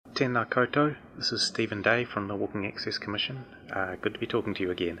Tēnā koutou. This is Stephen Day from the Walking Access Commission. Good to be talking to you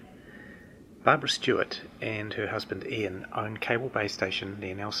again. Barbara Stewart and her husband Ian own Cable Bay Station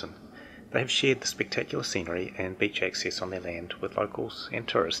near Nelson. They have shared the spectacular scenery and beach access on their land with locals and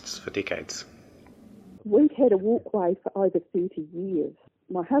tourists for decades. We've had a walkway for over 30 years.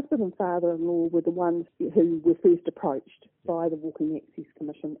 My husband and father-in-law were the ones who were first approached by the Walking Access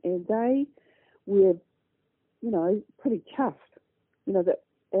Commission, and they were, pretty chuffed, that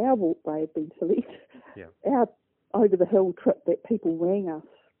our walkway had been selected. Yeah. Our over-the-hill trip that people rang us,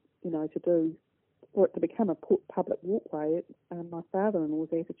 to do, for it to become a public walkway, my father-in-law's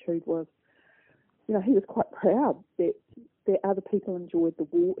attitude was, he was quite proud that other people enjoyed the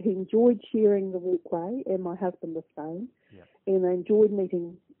walk. He enjoyed sharing the walkway, and my husband the same, and they enjoyed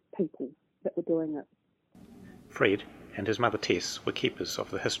meeting people that were doing it. Fred and his mother Tess were keepers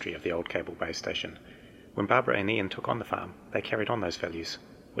of the history of the old Cable Bay Station. When Barbara and Ian took on the farm, they carried on those values,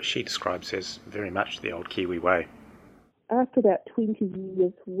 which she describes as very much the old Kiwi way. After about 20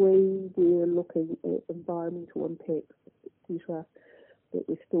 years, we were looking at environmental impacts, etc., that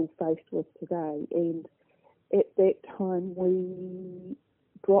we're still faced with today. And at that time, we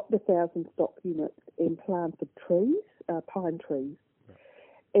dropped 1,000 stock units and planted trees, pine trees.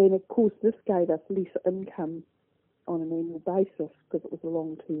 Yeah. And of course, this gave us less income on an annual basis because it was a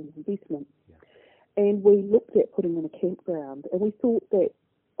long-term investment. Yeah. And we looked at putting in a campground, and we thought that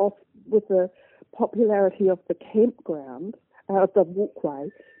with the popularity of the campground, of the walkway,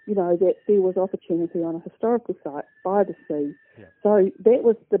 that there was opportunity on a historical site by the sea. Yeah. So that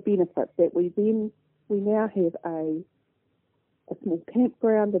was the benefit, that we now have a small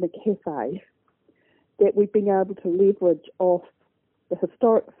campground and a cafe that we've been able to leverage off the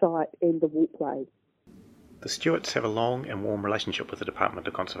historic site and the walkway. The Stewarts have a long and warm relationship with the Department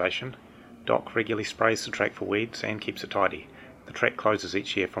of Conservation. Doc regularly sprays the track for weeds and keeps it tidy. The track closes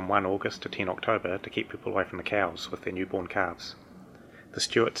each year from 1 August to 10 October to keep people away from the cows with their newborn calves. The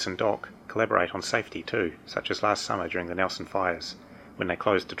Stewarts and Doc collaborate on safety too, such as last summer during the Nelson fires, when they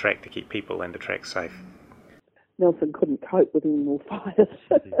closed the track to keep people and the track safe. Nelson couldn't cope with any more fires.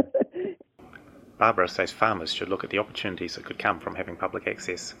 Barbara says farmers should look at the opportunities that could come from having public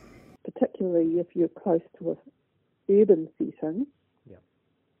access. Particularly if you're close to an urban setting,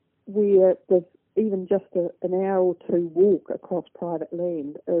 where there's even just an hour or two walk across private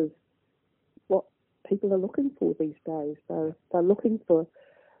land is what people are looking for these days. So they're looking for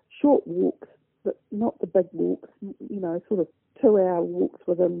short walks, but not the big walks, sort of 2-hour walks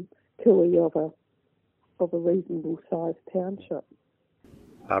within Kui of a reasonable sized township.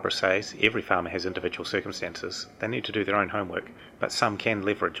 Barbara says every farmer has individual circumstances. They need to do their own homework, but some can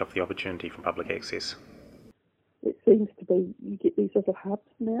leverage off the opportunity from public access. It seems to be, you get these little hubs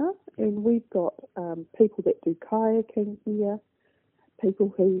now, and we've got people that do kayaking here,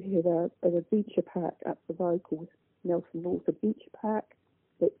 people who have an adventure park up the road called Nelson North Adventure Park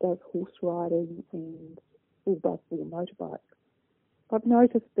that does horse riding and 4x4 motorbikes. I've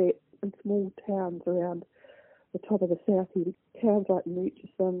noticed that in small towns around the top of the south here, towns like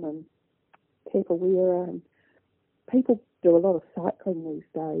Murchison and Tapawera, and people do a lot of cycling these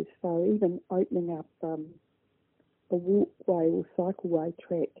days, so even opening up a walkway or cycleway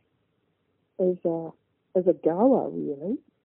track is a goer, really.